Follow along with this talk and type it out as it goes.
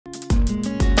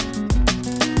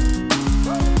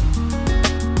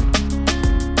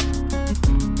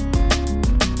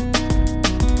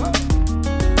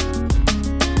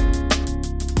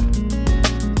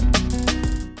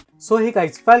So hey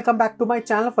guys, welcome back to my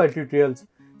channel for tutorials.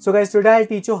 So guys, today I'll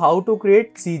teach you how to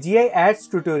create CGI ads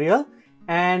tutorial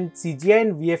and CGI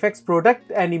and VFX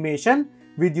product animation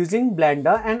with using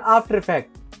Blender and After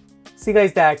Effects. See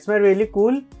guys, that's my really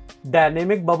cool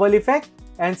dynamic bubble effect,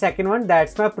 and second one,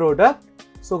 that's my product.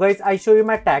 So guys, I show you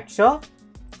my texture.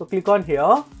 So click on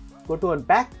here, go to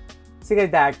unpack. See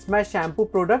guys, that's my shampoo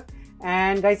product,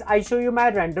 and guys, I show you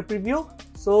my render preview.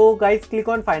 So guys, click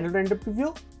on final render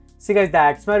preview. See guys,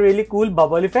 that's my really cool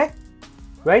bubble effect,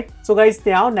 right? So guys,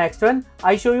 now next one,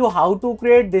 I show you how to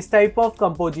create this type of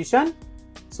composition.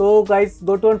 So guys,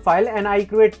 go to on file and I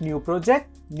create new project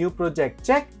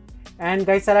check, and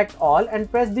guys, select all and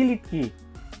press delete key.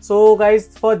 So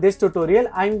guys, for this tutorial,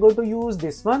 I'm going to use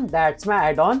this one. That's my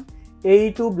add-on,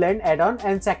 AE2 blend add-on,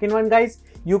 and second one guys,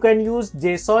 you can use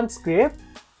JSON script.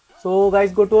 So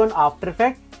guys, go to on After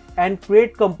Effects and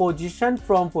create composition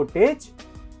from footage.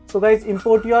 So guys,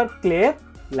 import your clip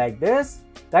like this.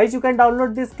 Guys, you can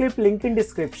download this clip, link in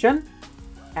description,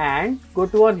 and go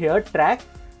to on here track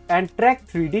and track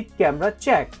 3D camera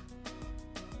check.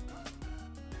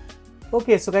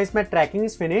 Okay, so guys, my tracking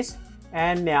is finished,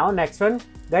 and now next one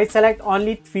guys, select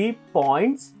only 3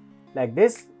 points like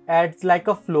this, adds like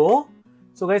a flow.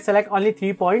 So guys, select only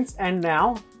 3 points, and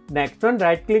now next one,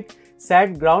 right click,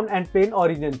 set ground and plane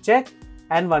origin check,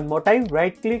 and one more time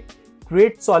right click,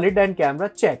 create solid and camera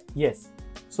check. Yes.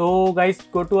 So guys,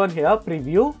 go to on here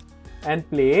preview and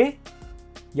play.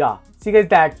 Yeah, see guys,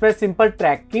 that's my simple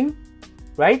tracking,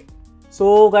 right?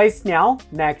 So guys, now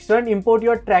next one, import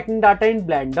your tracking data in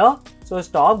Blender. So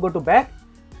stop, go to back.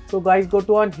 So guys, go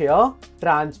to on here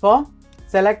transform,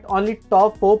 select only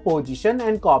top 4 position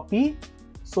and copy.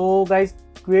 So guys,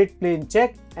 create plane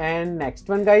check, and next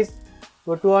one guys,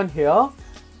 go to on here,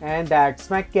 and that's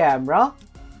my camera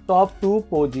top 2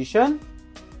 position,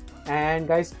 and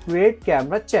guys, create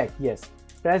camera check. Yes,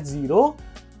 press 0.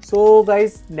 So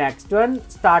guys, next one,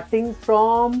 starting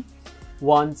from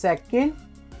 1 second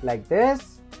like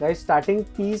this. Guys, starting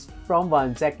piece from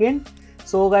 1 second.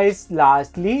 So guys,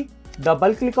 lastly,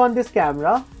 double click on this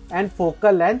camera and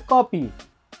focal length copy,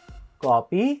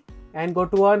 and go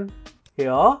to on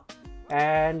here,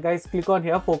 and guys, click on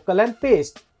here focal length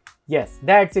paste. Yes,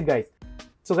 that's it guys.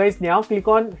 So guys, now click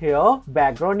on here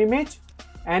background image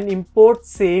and import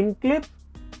same clip.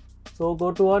 So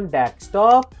go to on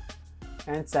desktop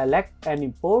and select and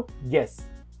import. Yes,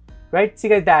 right. See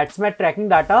guys, that's my tracking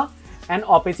data and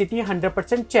opacity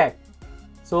 100% check.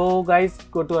 So guys,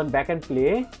 go to on back and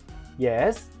play.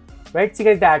 Yes, right. See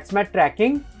guys, that's my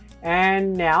tracking,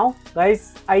 and now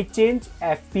guys, I change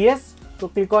FPS. So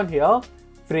click on here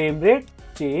frame rate,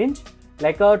 change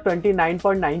like a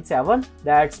 29.97.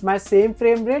 That's my same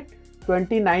frame rate,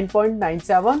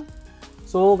 29.97.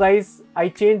 So guys, I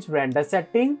change render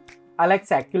setting. I like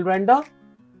cycle render,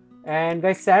 and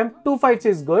guys, SAM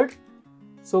 256 is good.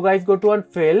 So guys, go to on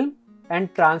film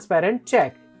and transparent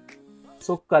check.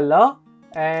 So color,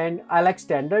 and I like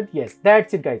standard. Yes,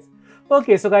 that's it guys.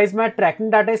 Okay, so guys, my tracking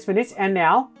data is finished, and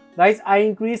now guys, I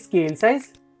increase scale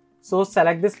size. So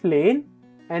select this plane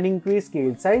and increase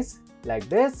scale size like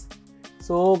this.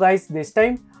 So guys, this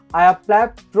time I apply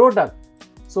product.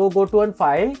 So go to on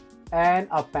file and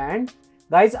append.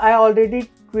 Guys, I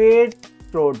already create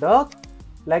product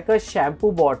like a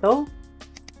shampoo bottle,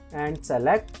 and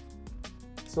select.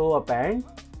 So append.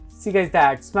 See guys,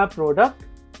 that's my product,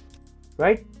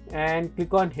 right? And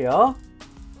click on here.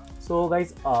 So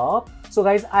guys, up. So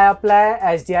guys, I apply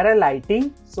HDRI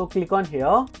lighting. So click on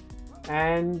here,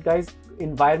 and guys,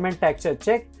 environment texture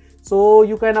check. So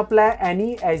you can apply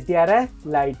any HDRI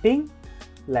lighting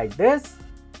like this.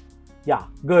 Yeah,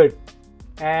 good.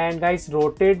 And guys,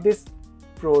 rotate this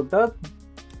product.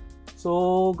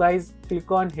 So guys,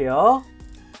 click on here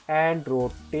and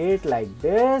rotate like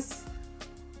this.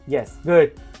 Yes,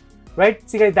 good. Right,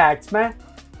 see guys, that's my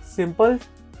simple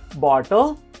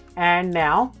bottle. And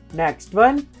now next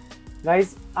one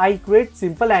guys, I create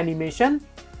simple animation.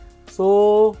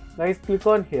 So guys, click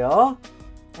on here,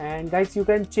 and guys, you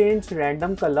can change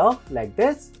random color like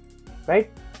this, right?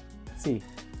 See,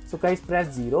 so guys,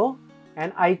 press 0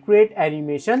 and I create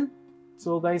animation.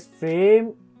 So guys,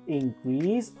 frame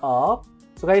increase up.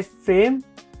 So guys, frame,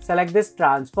 select this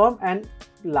transform and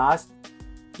last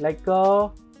like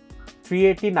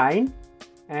 389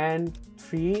 and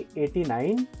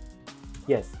 389.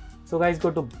 Yes. So guys,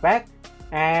 go to back,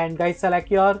 and guys,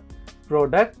 select your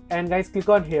product, and guys, click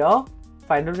on here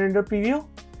final render preview.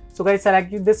 So guys,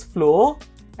 select this flow,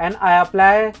 and I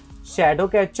apply shadow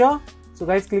catcher. So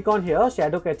guys, click on here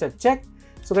shadow catcher check.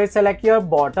 So guys, select your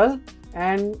bottle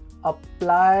and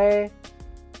apply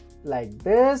like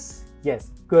this.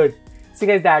 Yes, good. See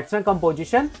guys, that's my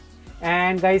composition.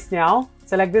 And guys, now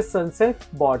select this sunset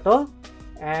bottle,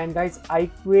 and guys, I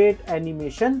create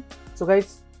animation. So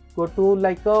guys, go to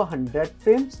like 100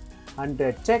 frames,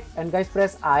 100, check, and guys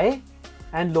press I,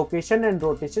 and location and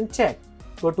rotation check.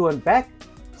 Go to back.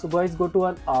 So guys, go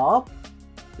to up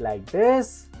like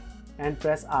this and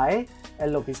press I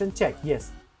and location check.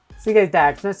 Yes, see guys,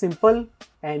 that's my simple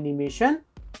animation,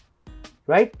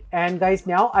 right? And guys,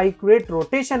 now I create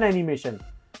rotation animation.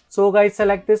 So guys,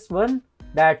 select this one,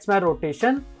 that's my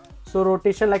rotation. So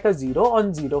rotation like a 0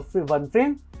 on 1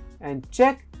 frame, and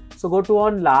check. So go to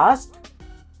on last,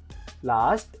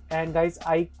 and guys,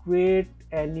 I create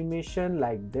animation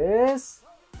like this.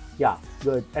 Yeah,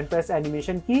 good, and press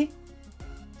animation key,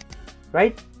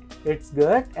 right? It's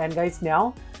good. And guys,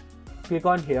 now click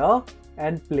on here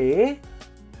and play.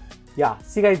 Yeah,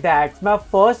 see guys, that's my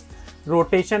first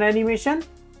rotation animation.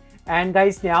 And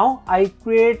guys, now I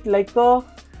create like a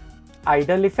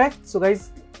idle effect. So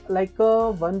guys, like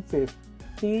a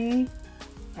 150,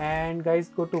 and guys,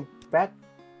 go to back.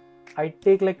 I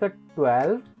take like a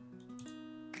 12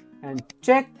 and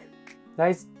check.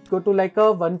 Guys, go to like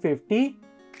a 150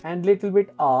 and little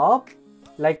bit up,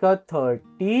 like a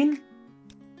 13,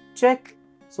 check.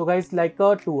 So guys, like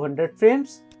a 200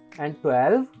 frames and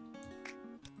 12.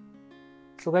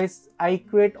 So guys, I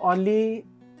create only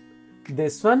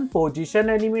this one, position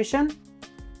animation,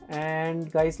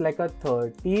 and guys, like a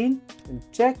 13 and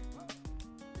check,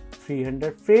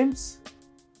 300 frames,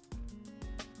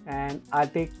 and I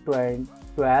take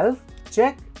 12,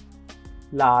 check.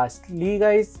 Lastly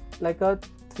guys, like a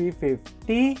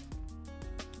 350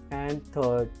 and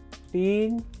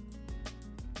 13.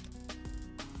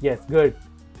 Yes, good,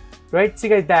 right? See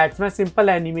guys, that's my simple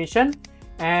animation.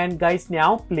 And guys,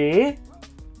 now play.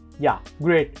 Yeah,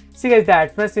 great. See guys,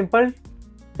 that's my simple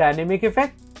dynamic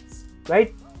effect,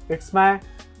 right? It's my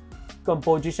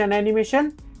composition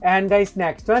animation. And guys,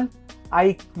 next one,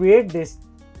 I create this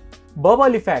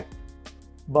bubble effect,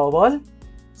 bubble.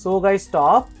 So guys,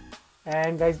 stop,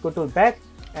 and guys, go to back,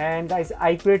 and guys,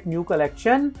 I create new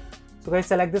collection. So guys,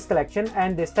 select this collection,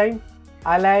 and this time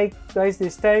I like, guys,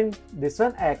 this time this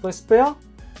one, aquasphere.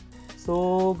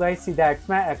 So guys, see, that's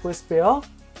my aquasphere,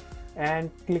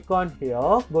 and click on here,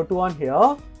 go to on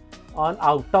here on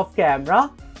out of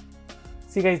camera.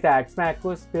 See guys, that's my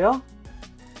aquasphere,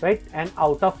 right? And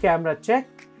out of camera, check.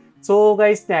 So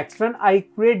guys, next one, I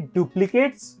create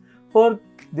duplicates. For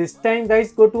this time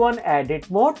guys, go to on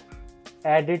edit mode,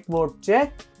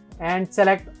 check, and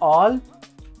select all,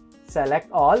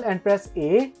 and press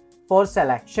A for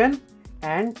selection,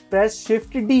 and press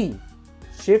shift D,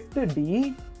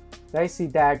 guys. See,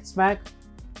 that's my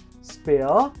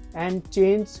sphere, and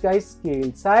change guys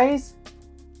scale size.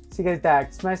 See guys,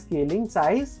 that's my scaling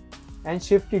size, and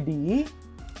shift D,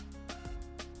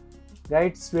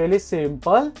 right? It's really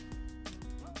simple.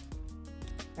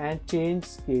 And change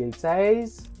scale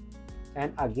size,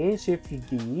 and again shift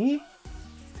D,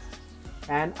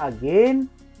 and again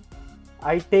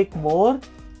I take more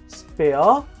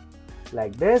sphere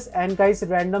like this, and guys,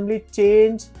 randomly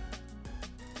change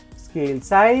scale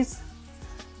size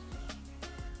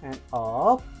and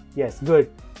up. Yes,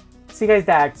 good. See guys,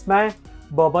 that's my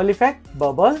bubble effect,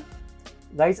 bubble.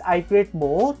 Guys, I create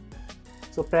more.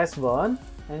 So press 1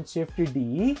 and shift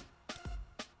D,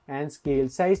 and scale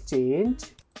size change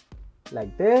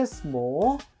like this,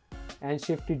 more, and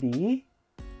shift D.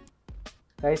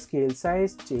 Guys, scale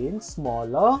size change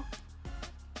smaller,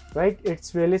 right?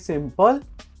 It's really simple.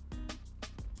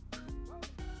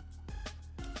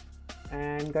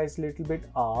 And guys, little bit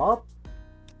up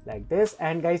like this.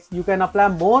 And guys, you can apply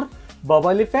more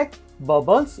bubble effect,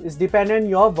 bubbles. Is dependent on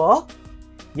your work.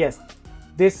 Yes,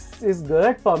 this is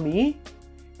good for me.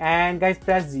 And guys,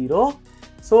 press 0.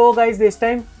 So guys, this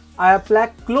time I apply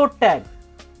cloth tag.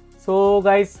 So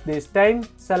guys, this time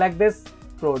select this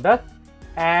product,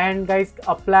 and guys,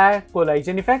 apply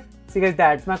collision effect. See guys,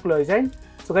 that's my collision.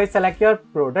 So guys, select your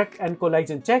product and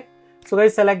collision, check. So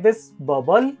guys, select this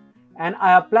bubble, and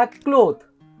I apply cloth,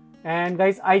 and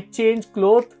guys, I change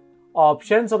cloth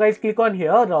option. So guys, click on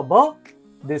here, rubber,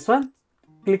 this one,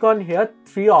 click on here,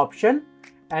 3 option,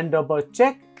 and rubber,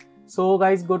 check. So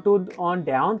guys, go to on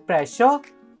down, pressure,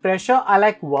 I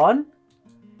like 1,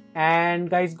 and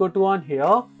guys, go to on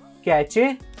here,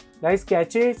 cache, guys,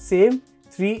 cache, same,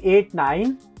 3, 8,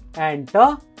 9,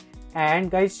 enter.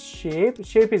 And guys, shape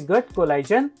is good,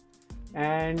 collision,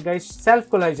 and guys, self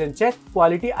collision, check.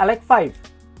 Quality I like 5.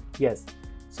 Yes.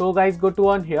 So guys, go to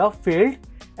on here, field,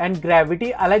 and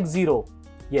gravity I like 0.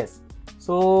 Yes.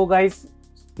 So guys,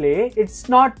 play. It's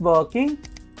not working.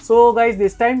 So guys,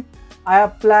 this time I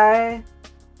apply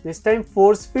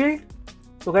force field.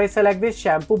 So guys, select this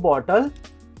shampoo bottle,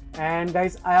 and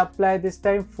guys I apply this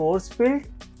time force field,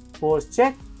 force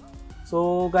check.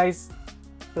 So guys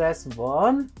press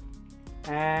 1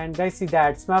 and guys see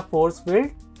that's my force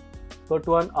field. Go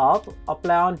to on up,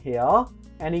 apply on here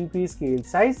and increase scale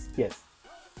size. Yes,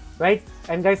 right.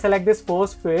 And guys select this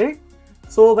force field.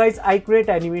 So guys I create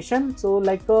animation. So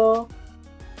like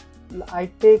I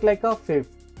take like a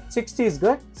 60 is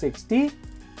good, 60,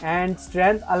 and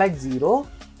strength I like 0,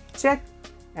 check,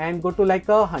 and go to like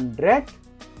 100,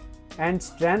 and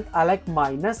strength I like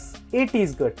minus 80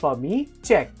 is good for me,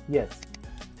 check. Yes,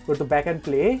 go to back and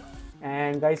play,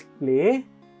 and guys play.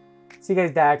 See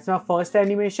guys, that's my first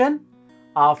animation.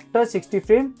 After 60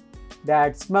 frame,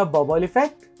 that's my bubble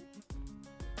effect.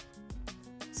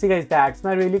 See guys, that's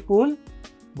my really cool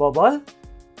bubble.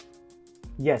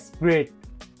 Yes, great.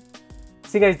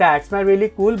 See guys, that's my really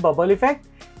cool bubble effect.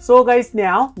 So guys,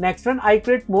 now next one I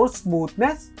create more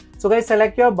smoothness. So guys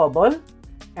select your bubble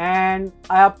and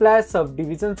I apply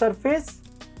subdivision surface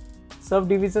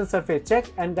check,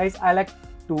 and guys I like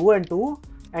 2 and 2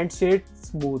 and shade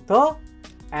smoother,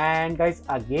 and guys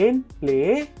again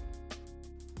play.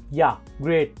 Yeah,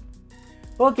 great.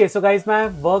 Okay, so guys my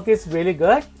work is really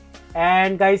good,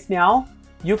 and guys now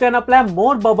you can apply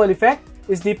more bubble effect.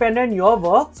 It's dependent on your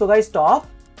work. So guys stop,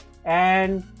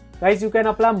 and guys you can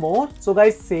apply more. So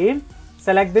guys same,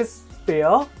 select this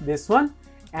sphere, this one,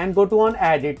 and go to on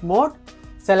edit mode,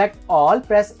 select all,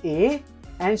 press A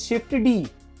and shift D.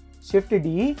 So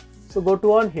go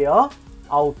to on here,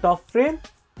 out of frame,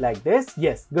 like this.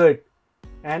 Yes, good.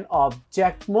 And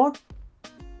object mode.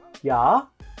 Yeah,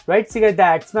 right. See guys,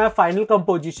 that's my final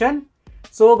composition.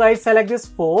 So guys select this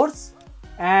force,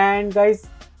 and guys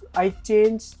I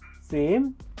change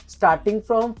frame starting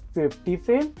from 50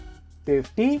 frame,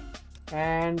 50,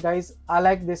 and guys I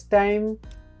like this time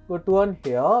go to on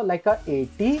here like a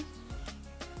 80.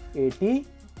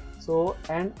 So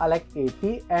and I like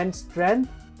 80, and strength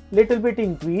little bit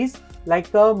increase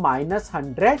like a minus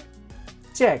 100,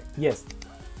 check. Yes,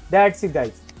 that's it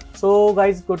guys. So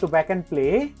guys go to back and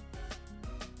play.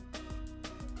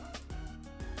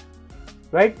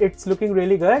 Right, it's looking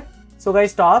really good. So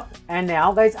guys stop, and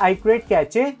now guys I create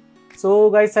cache. So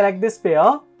guys select this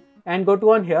pair and go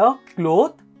to on here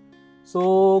cloth.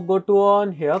 So go to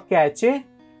on here cache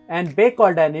and bake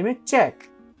all dynamic, check.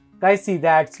 Guys see,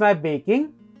 that's my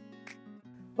baking.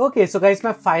 Okay, so guys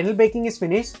my final baking is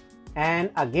finished, and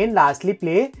again lastly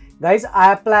play. Guys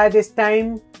I apply this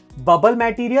time bubble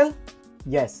material.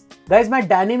 Yes guys, my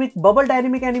bubble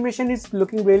dynamic animation is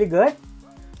looking really good.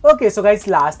 Okay, so guys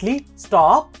lastly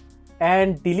stop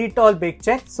and delete all bake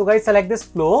check. So guys select this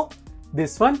flow,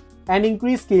 this one, and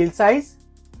increase scale size,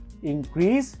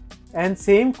 increase, and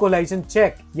same collision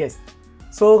check. Yes.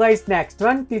 So guys next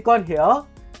one, click on here.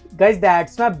 Guys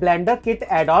that's my Blender kit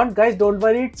add-on. Guys don't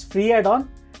worry, it's free add-on,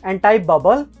 and type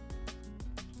bubble.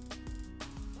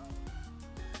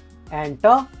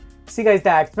 Enter. See guys,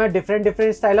 that's my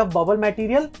different style of bubble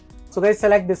material. So guys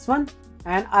select this one,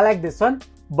 and I like this one,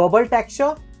 bubble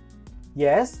texture.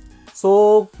 Yes.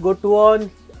 So go to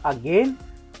on again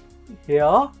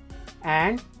here,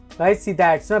 and guys see,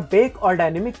 that's my bake all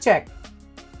dynamic, check.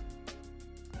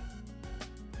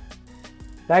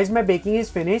 Guys my baking is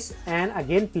finished, and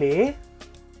again play.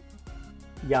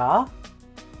 Yeah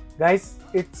guys,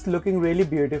 it's looking really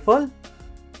beautiful.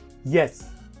 Yes,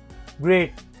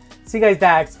 great. See guys,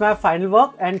 that's my final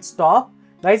work, and stop.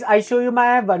 Guys I show you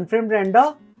my one frame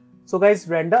render. So guys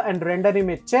render and render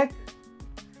image, check.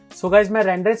 So guys my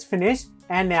render is finished,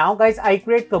 and now guys I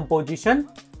create composition.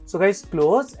 So guys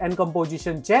close and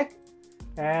composition, check.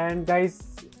 And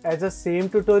guys as a same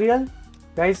tutorial,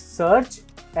 guys search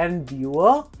and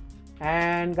viewer,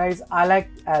 and guys I like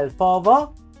alpha over,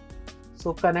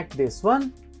 so connect this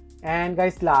one, and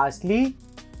guys lastly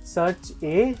search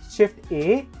A, shift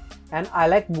A, and I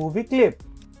like movie clip.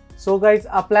 So guys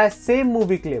apply same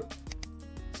movie clip.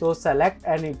 So select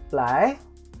and apply,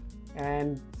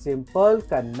 and simple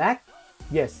connect.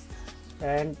 Yes,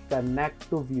 and connect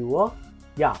to viewer.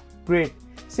 Yeah, great.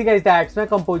 See guys, that's my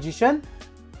composition,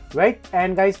 right?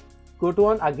 And guys go to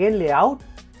on again layout,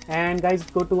 and guys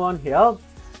go to on here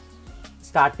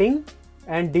starting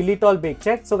and delete all bake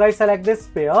check. So guys select this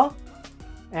pair,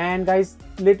 and guys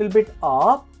little bit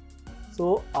up,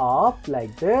 so up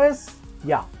like this.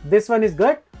 Yeah, this one is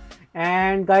good.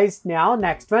 And guys now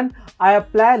next one, I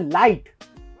apply light,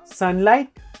 sunlight.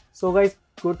 So guys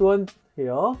go to on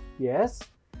here. Yes,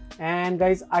 and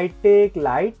guys I take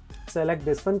light, select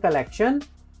this one collection,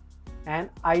 and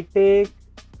I take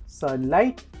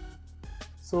sunlight.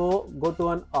 So go to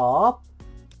on up,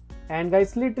 and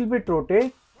guys little bit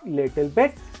rotate, little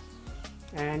bit,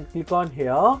 and click on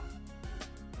here.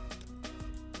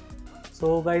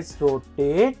 So guys,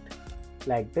 rotate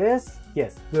like this.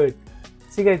 Yes, good.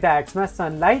 See guys, that's my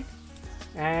sunlight.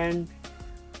 And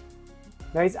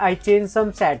guys, I changed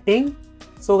some setting.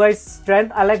 So guys,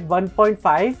 strength I like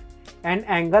 1.5 and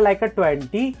angle like a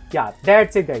 20. Yeah,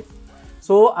 that's it guys.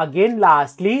 So again,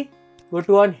 lastly, go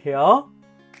to on here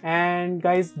and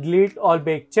guys, delete all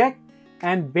bake check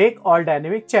and bake all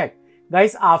dynamic check.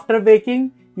 Guys, after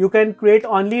baking, you can create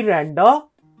only render.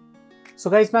 So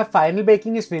guys, my final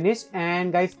baking is finished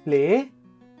and guys, play.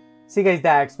 See guys,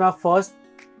 that's my first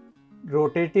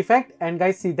rotate effect, and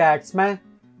guys, see that's my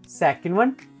second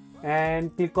one,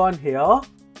 and click on here.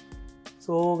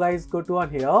 So guys, go to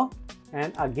on here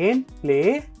and again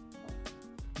play.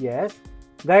 Yes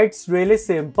guys, it's really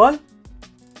simple.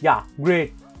 Yeah,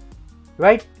 great,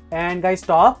 right? And guys,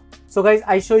 stop. So guys,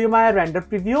 I show you my render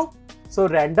preview. So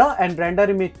render and render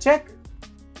image check.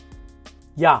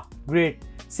 Yeah, great.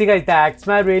 See guys, that's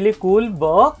my really cool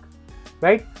work,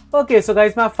 right? Okay, so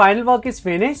guys, my final work is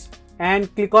finished,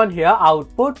 and click on here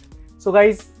output. So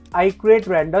guys, I create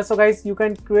render. So guys, you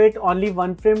can create only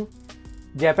one frame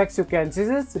JPEG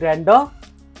sequences, render,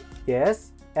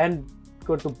 yes, and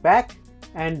go to back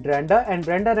and render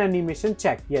animation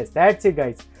check. Yes, that's it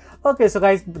guys. Okay, so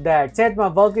guys, that's it. My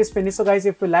work is finished. So guys,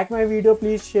 if you like my video,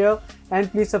 please share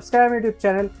and please subscribe my YouTube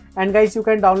channel. And guys, you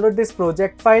can download this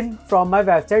project file from my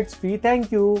website. It's free.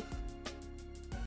 Thank you.